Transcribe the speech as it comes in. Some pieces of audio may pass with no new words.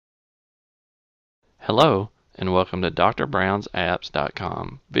Hello, and welcome to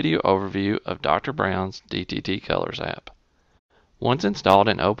drbrownsapps.com video overview of Dr. Brown's DTT Colors app. Once installed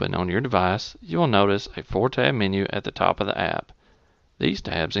and open on your device, you will notice a 4-tab menu at the top of the app. These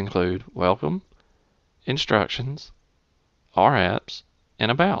tabs include Welcome, Instructions, Our Apps, and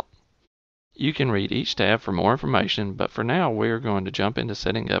About. You can read each tab for more information, but for now we are going to jump into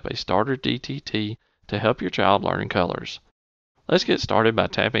setting up a starter DTT to help your child learn colors. Let's get started by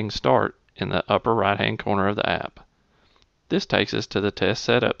tapping Start in the upper right hand corner of the app. This takes us to the test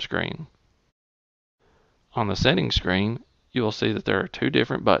setup screen. On the settings screen, you will see that there are two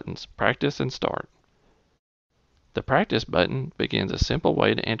different buttons, Practice and Start. The Practice button begins a simple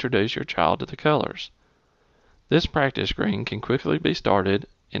way to introduce your child to the colors. This practice screen can quickly be started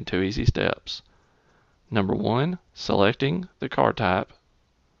in 2 easy steps. Number 1, selecting the card type.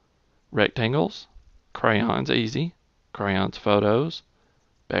 Rectangles, crayons easy, crayons photos,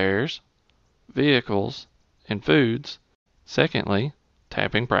 bears, vehicles, and foods. Secondly,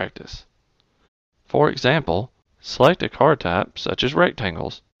 tapping practice. For example, select a card type such as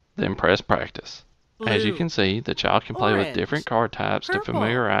rectangles, then press practice. As you can see, the child can play with different card types to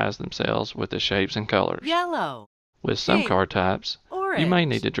familiarize themselves with the shapes and colors. Yellow, with some pink, card types, you may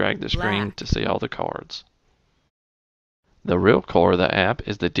need to drag the screen to see all the cards. The real core of the app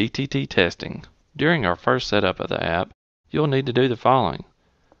is the DTT testing. During our first setup of the app, you'll need to do the following.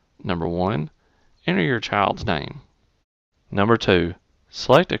 Number 1, enter your child's name. Number 2,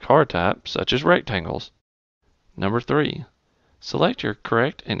 select a card type such as rectangles. Number 3, select your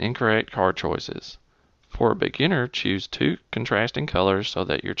correct and incorrect card choices. For a beginner, choose 2 contrasting colors so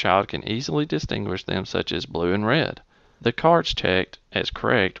that your child can easily distinguish them, such as blue and red. The cards checked as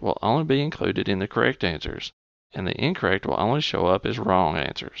correct will only be included in the correct answers, and the incorrect will only show up as wrong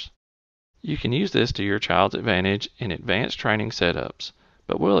answers. You can use this to your child's advantage in advanced training setups,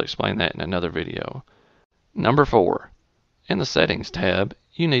 but we'll explain that in another video. Number 4. In the Settings tab,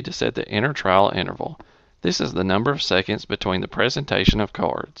 you need to set the inner trial interval. This is the number of seconds between the presentation of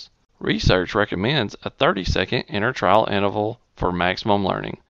cards. Research recommends a 30-second inner trial interval for maximum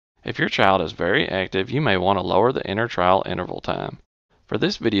learning. If your child is very active, you may want to lower the inner trial interval time. For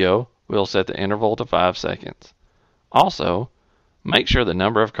this video, we'll set the interval to 5 seconds. Also, make sure the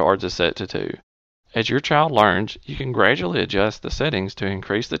number of cards is set to 2. As your child learns, you can gradually adjust the settings to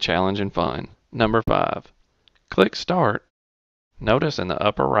increase the challenge and fun. Number 5. Click Start. Notice in the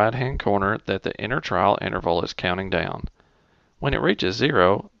upper right-hand corner that the inner trial interval is counting down. When it reaches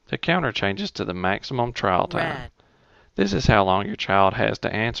 0, the counter changes to the maximum trial time. This is how long your child has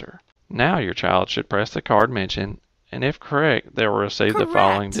to answer. Now your child should press the card mentioned, and if correct, they will receive the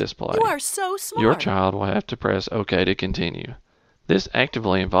following display. You are so smart. Your child will have to press OK to continue. This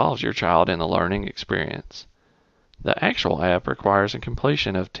actively involves your child in the learning experience. The actual app requires a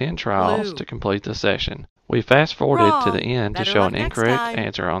completion of 10 trials to complete the session. We fast-forwarded to the end to show an incorrect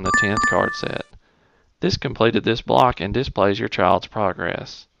answer on the 10th card set. This completed this block and displays your child's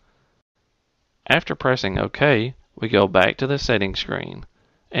progress. After pressing OK, we go back to the settings screen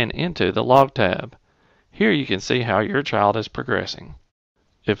and into the Log tab. Here you can see how your child is progressing.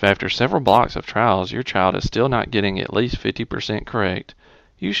 If after several blocks of trials your child is still not getting at least 50% correct,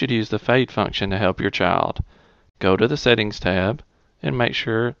 you should use the Fade function to help your child. Go to the Settings tab and make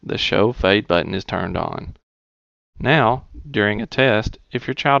sure the Show Fade button is turned on. Now, during a test, if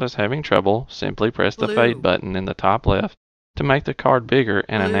your child is having trouble, simply press the Fade button in the top left to make the card bigger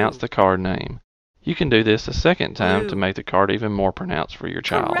and announce the card name. You can do this a second time to make the card even more pronounced for your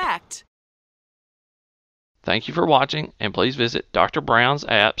child. Correct. Thank you for watching, and please visit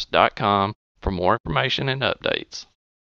drbrownsapps.com for more information and updates.